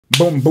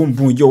Boom, boom,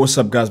 boom. Yo, what's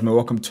up, guys, man?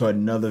 Welcome to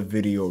another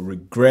video.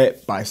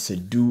 Regret by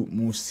Sidhu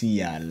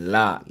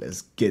Musiala.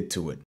 Let's get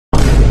to it.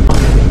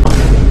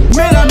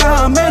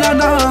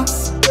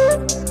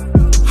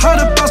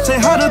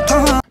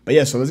 But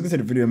yeah, so let's get to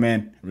the video,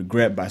 man.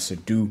 Regret by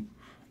Sidhu.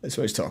 That's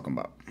what he's talking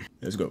about.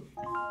 Let's go.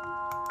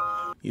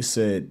 He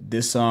said,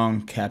 this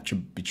song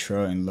captured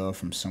betrayal and love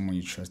from someone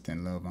you trust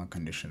and love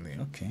unconditionally.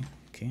 Okay.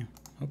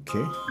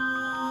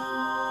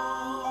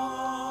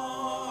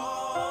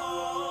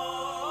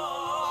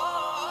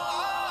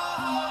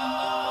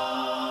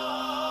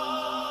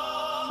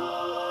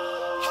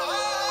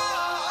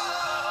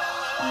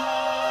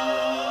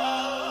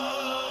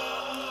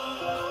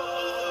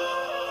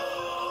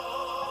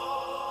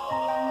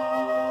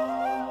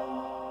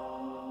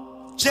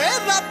 जे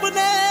रब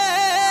ने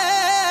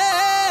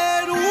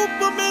रूप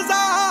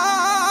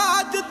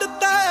मिजाज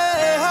दिता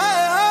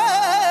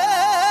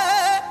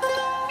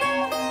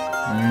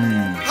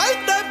है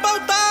ते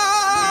बहुता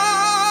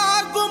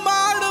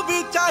गुमाड़ भी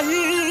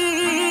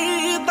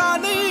चाहिदा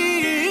नहीं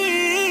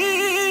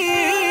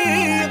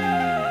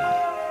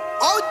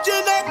और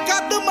जिने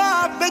कदमां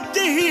विच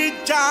ही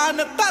जान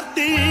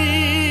धरती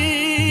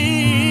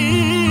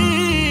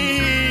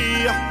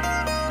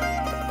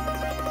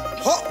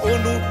हो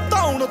ओनू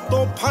तौण तो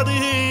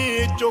फड़ी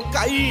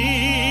चुकाई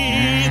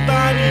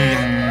दानी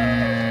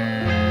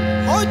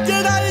हो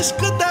जड़ा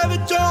इश्क दे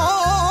विचों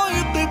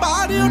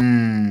इतबारी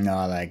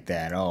I like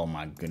that. Oh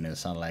my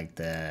goodness, I like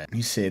that.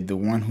 He said, the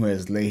one who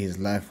has laid his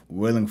life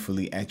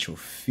willingly at your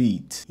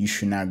feet, you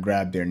should not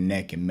grab their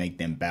neck and make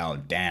them bow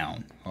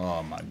down.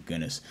 Oh my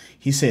goodness.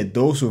 He said,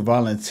 those who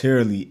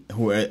voluntarily,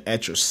 who are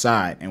at your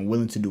side and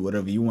willing to do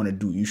whatever you want to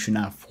do, you should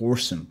not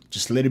force them.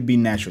 Just let it be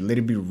natural. Let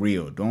it be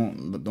real.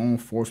 Don't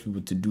force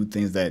people to do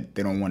things that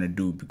they don't want to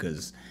do,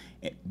 because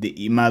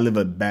you might leave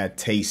a bad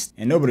taste.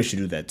 And nobody should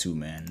do that too,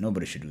 man.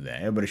 Nobody should do that.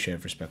 Everybody should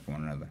have respect for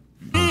one another.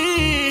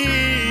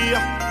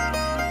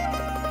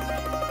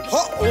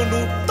 हो ओनू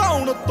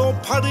तौण तो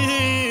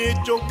फड़ी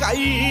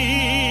चुकाई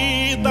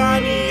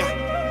दानी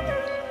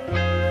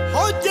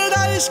हो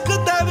जड़ा इश्क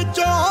दे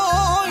विचों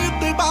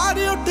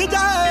इतबारी उठ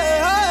जाए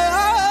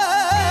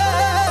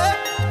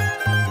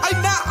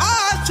इन्ना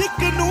आशिक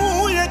नू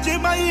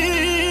अजमाई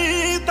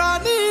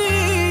दानी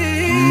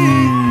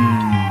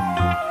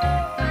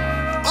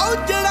ओ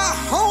जड़ा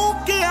हो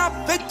गया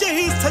विच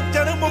ही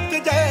सज्जण मुक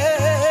जाए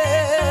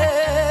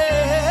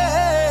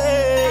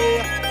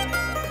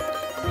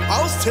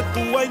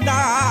सिद्धू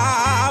इन्ना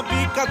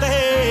भी कदे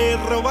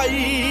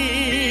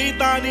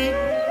रवाईदा नहीं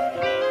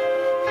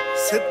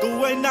सिद्धू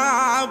इन्ना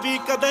भी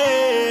कदे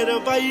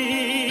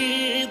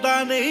रवाईदा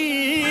नहीं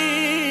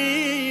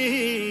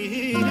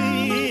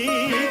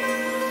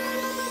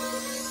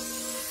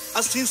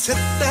असीं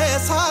सिद्धे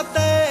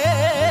सादे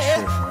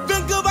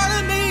विंग वल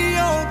नहीं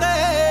आउंदे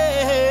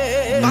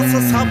बस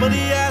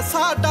सबरी ऐ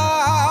साडा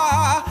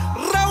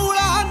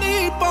रौला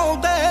नहीं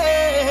पाउंदे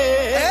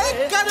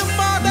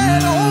करमां दे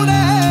रोणे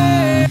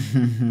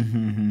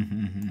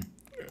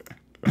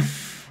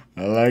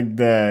I like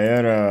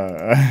that.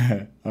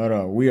 Hold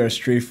on. We are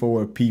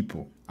straightforward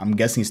people. I'm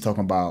guessing he's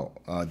talking about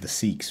the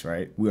Sikhs,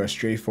 right? We are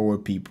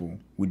straightforward people.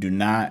 We do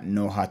not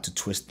know how to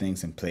twist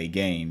things and play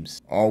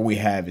games. All we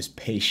have is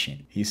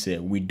patience. He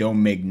said, we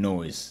don't make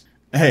noise.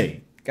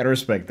 Hey, gotta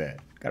respect that.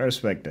 Gotta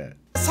respect that.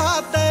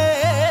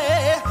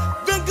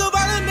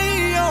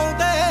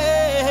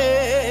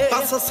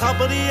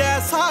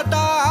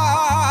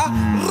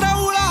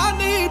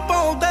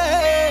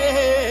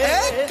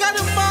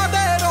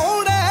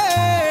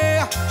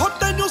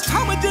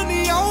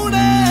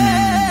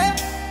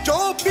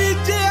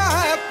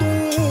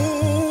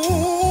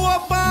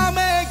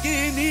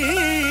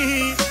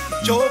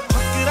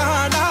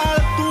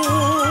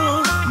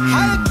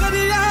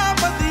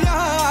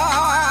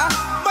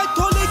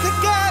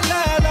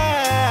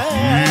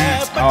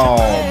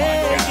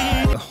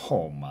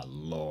 Oh my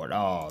lord.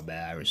 Oh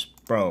man,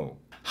 bro.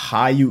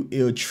 How you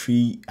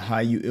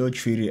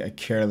ill-treated a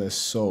careless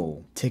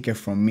soul. Take it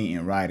from me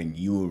in writing,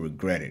 you will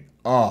regret it.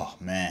 Oh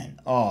man.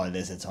 Oh,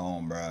 this hits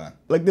home, bro.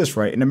 Like this,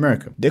 right? In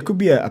America, there could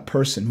be a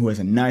person who has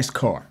a nice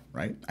car,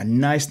 right? A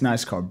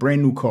nice car,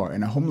 brand new car,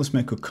 and a homeless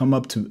man could come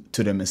up to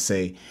them and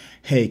say,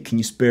 hey, can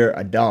you spare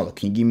 $1?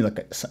 Can you give me like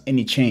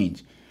any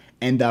change?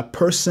 And that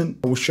person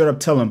will straight up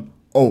tell him,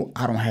 oh,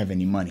 I don't have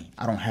any money.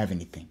 I don't have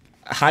anything.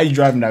 How are you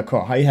driving that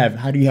car?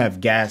 How do you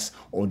have gas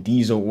or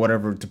diesel or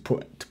whatever to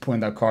put in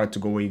that car to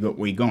go where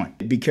you going?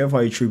 Be careful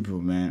how you treat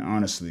people, man,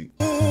 honestly.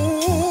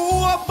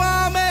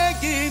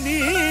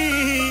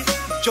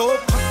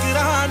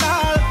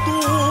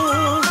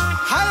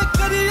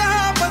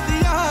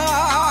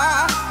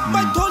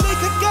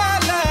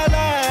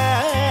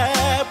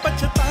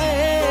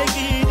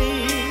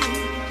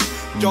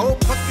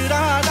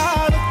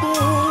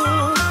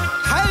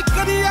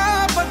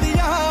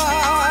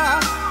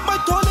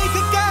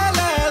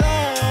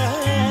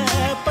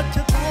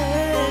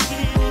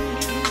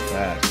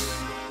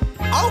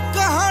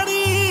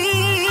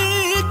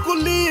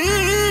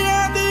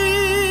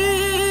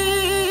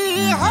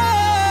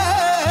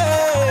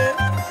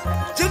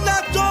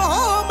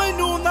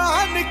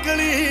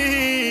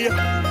 गली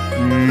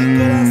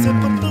लंगड़ा से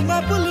पटना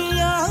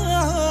बुलिया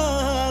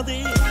दी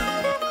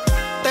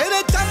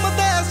तेरे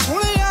चमदे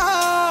सुनिया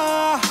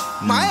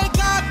मैं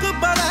गाक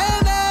बड़े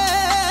ने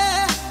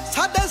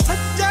साडे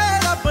सच्चे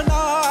रब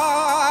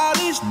नाल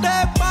रिश्ते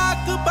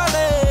पाक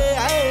बड़े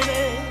आए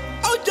ने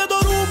ओ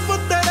जदों रूप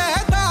तेरे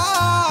दा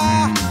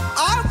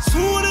आ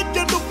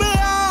सूरज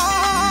डुबिया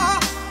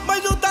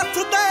मैनू दस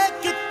दे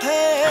किथे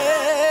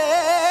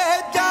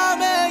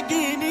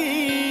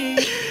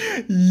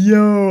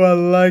Yo, I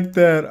like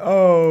that.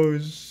 Oh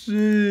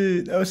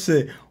shit. Oh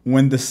shit.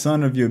 When the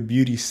sun of your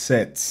beauty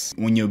sets,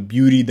 when your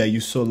beauty that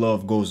you so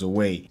love goes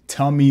away,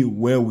 tell me,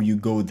 where will you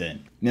go then?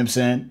 You know what I'm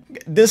saying?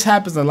 This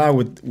happens a lot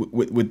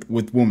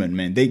with women,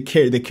 man. They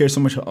care so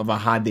much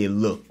about how they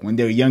look. When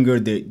they're younger,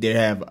 they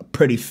have a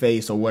pretty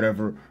face or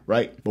whatever,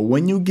 right? But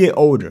when you get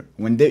older,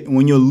 when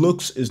your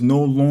looks is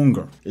no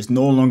longer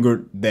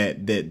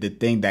the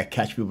thing that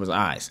catch people's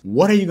eyes,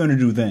 what are you gonna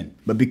do then?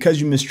 But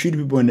because you mistreated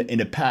people in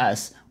the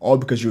past, all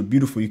because you're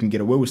beautiful, you can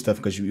get away with stuff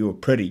because you were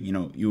pretty. You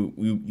know, you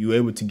were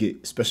able to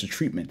get special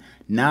treatment.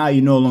 Now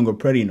you're no longer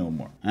pretty no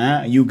more.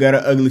 Huh? You got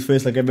an ugly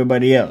face like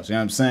everybody else. You know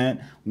what I'm saying?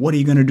 What are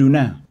you gonna do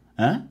now?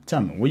 Huh? Tell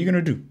me, what are you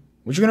gonna do?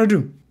 What you gonna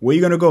do? Where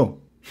you gonna go?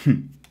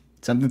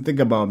 Something to think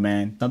about,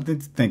 man. Something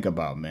to think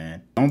about,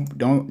 man.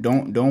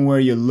 Don't wear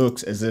your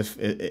looks as if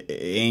it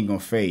ain't gonna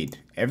fade.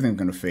 Everything's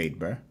gonna fade,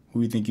 bruh.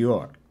 Who you think you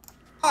are?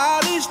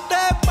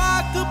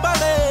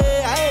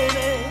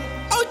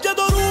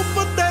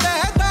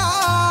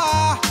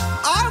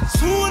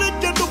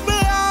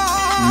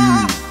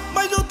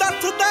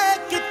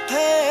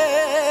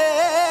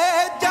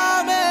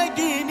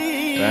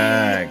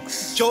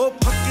 Facts.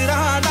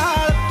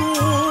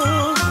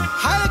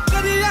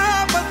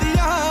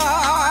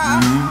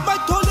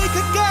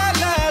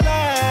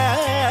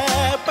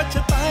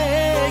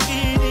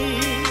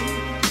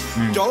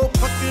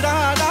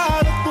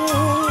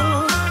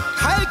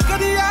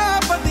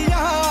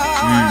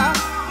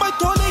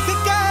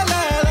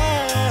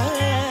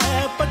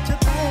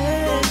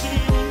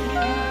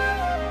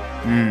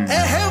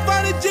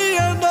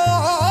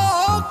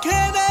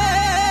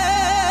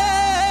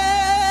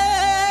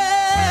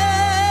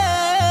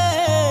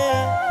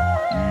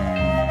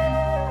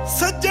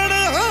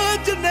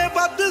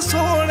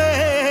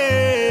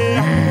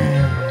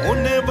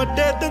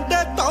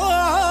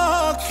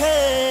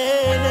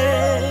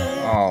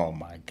 Oh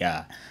my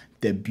God.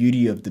 The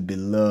beauty of the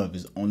beloved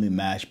is only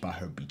matched by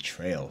her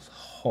betrayals.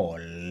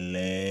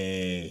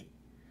 Holy.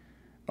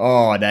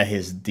 Oh, that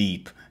hits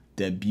deep.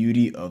 The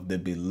beauty of the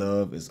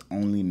beloved is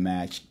only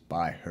matched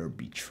by her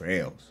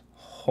betrayals.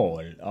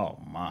 Holy. Oh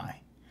my.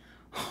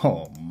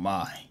 Oh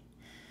my.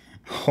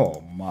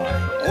 Oh my.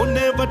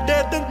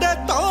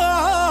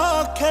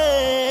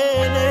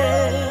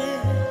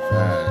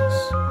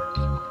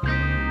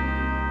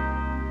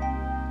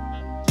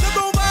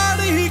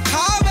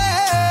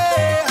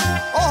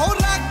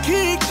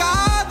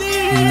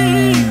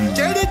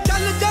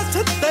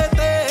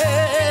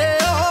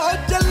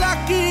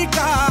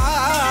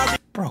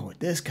 Bro,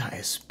 this guy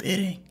is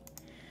spitting.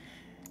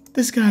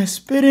 This guy is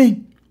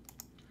spitting.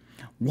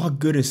 What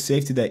good is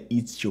safety that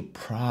eats your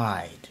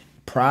pride?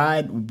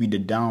 Pride would be the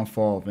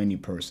downfall of any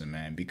person,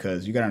 man,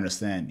 because you gotta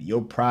understand,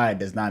 your pride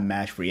does not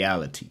match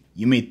reality.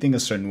 You may think a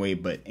certain way,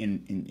 but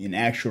in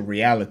actual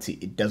reality,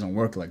 it doesn't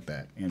work like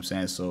that. You know what I'm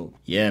saying? So,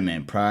 yeah,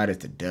 man, pride is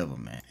the devil,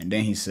 man. And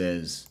then he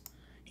says,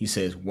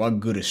 what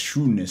good is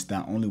shrewdness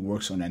that only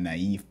works on a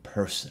naive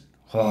person?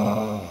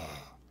 Huh?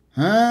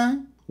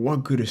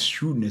 What good is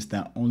shrewdness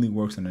that only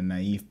works on a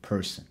naive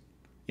person?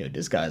 Yo,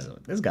 this guy's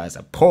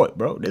a poet,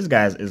 bro. This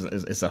guy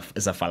is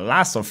a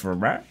philosopher,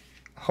 bro.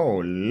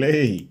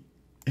 Holy.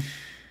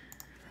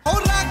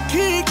 Oh my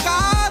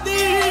God.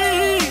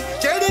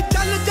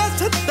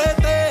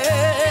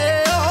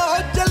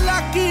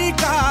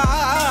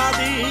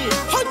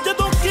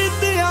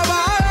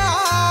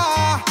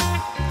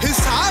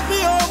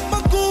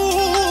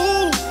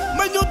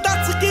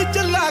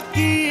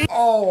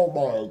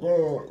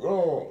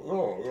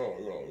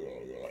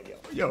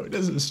 Yo,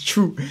 this is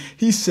true.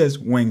 He says,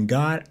 when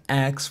God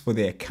asks for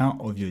the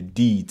account of your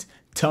deeds,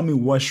 tell me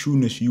what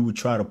shrewdness you would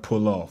try to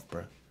pull off,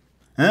 bro.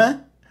 Huh?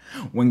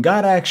 When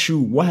God asks you,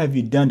 what have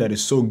you done that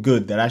is so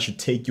good that I should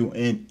take you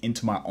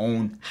into my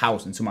own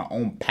house, into my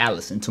own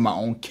palace, into my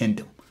own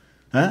kingdom?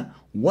 Huh?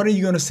 What are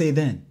you going to say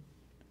then?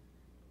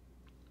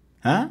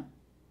 Huh?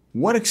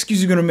 What excuse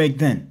are you going to make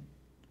then?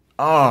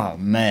 Oh,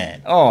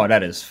 man. Oh,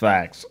 that is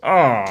facts.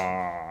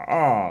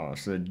 Oh,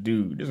 so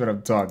dude, this is what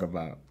I'm talking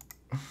about.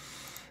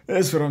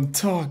 That's what I'm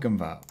talking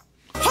about.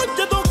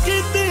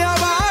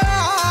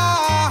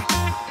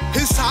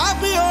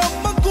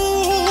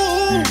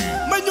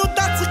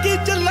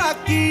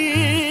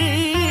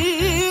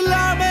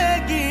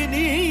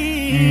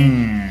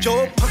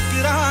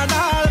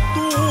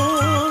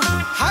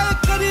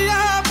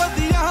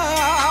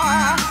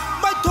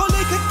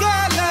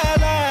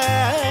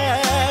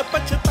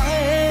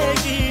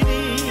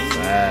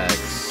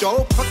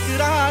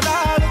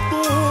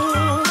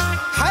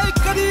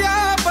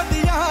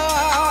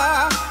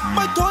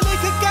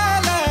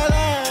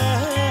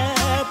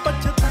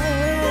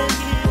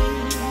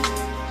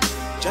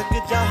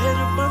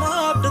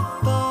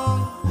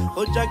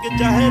 जग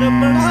जाहिर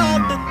बना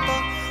दिता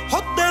हो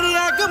तेरी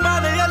आगमां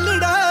ने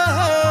अल्लड़ा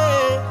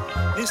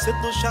नी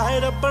सिद्धू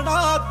शायर बना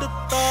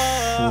दिता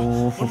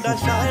मुंडा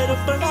शायर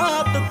बना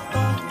दिता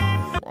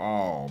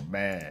Oh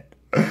man.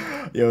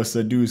 Yo,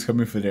 Sidhu's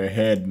coming for their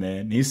head,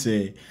 man. He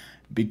said,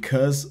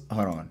 because,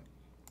 hold on.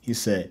 He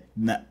said,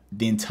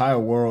 the entire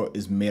world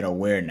is made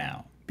aware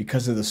now.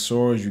 Because of the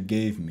sorrows you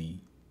gave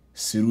me,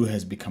 Sidhu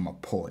has become a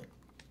poet.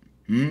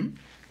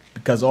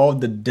 Because all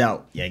the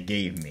doubt you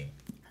gave me,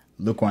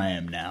 look where I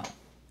am now.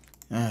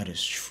 That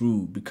is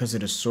true. Because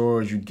of the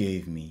sorrows you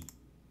gave me,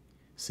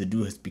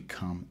 Sidhu has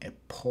become a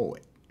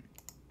poet.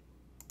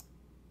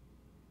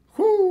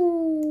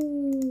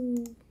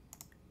 Whoo!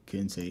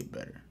 Couldn't say it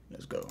better.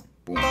 Let's go.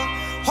 Boom.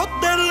 हो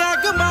तेरी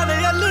आगमां ने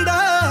अल्लड़ा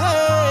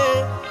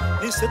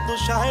नी सिद्धू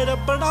शायर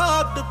बना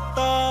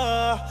दिता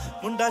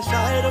मुंडा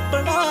शायर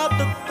बना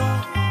दिता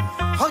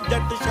हो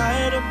जट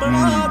शायर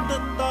बना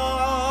दिता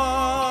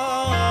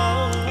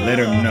Let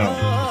him know.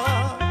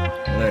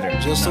 Let him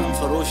जिस्म know.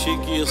 फरोशी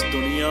की इस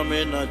दुनिया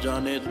में न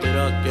जाने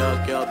तेरा क्या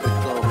क्या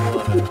बिखरा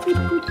हुआ है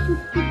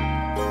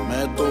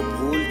मैं तो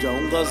भूल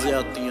जाऊंगा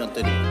ज़्यादतियां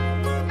तेरी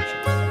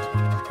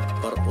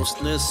पर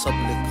उसने सब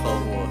लिखा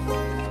हुआ है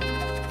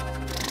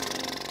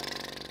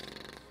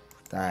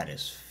That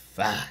is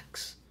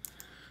facts.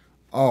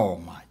 Oh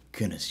my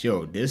goodness.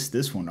 Yo,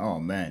 this one, oh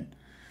man.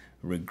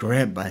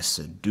 Regret by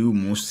Sidhu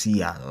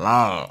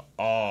Musiala.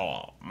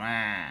 Oh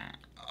man.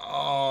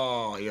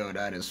 Oh, yo,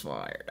 that is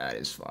fire. That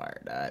is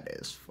fire. That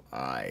is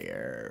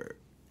fire.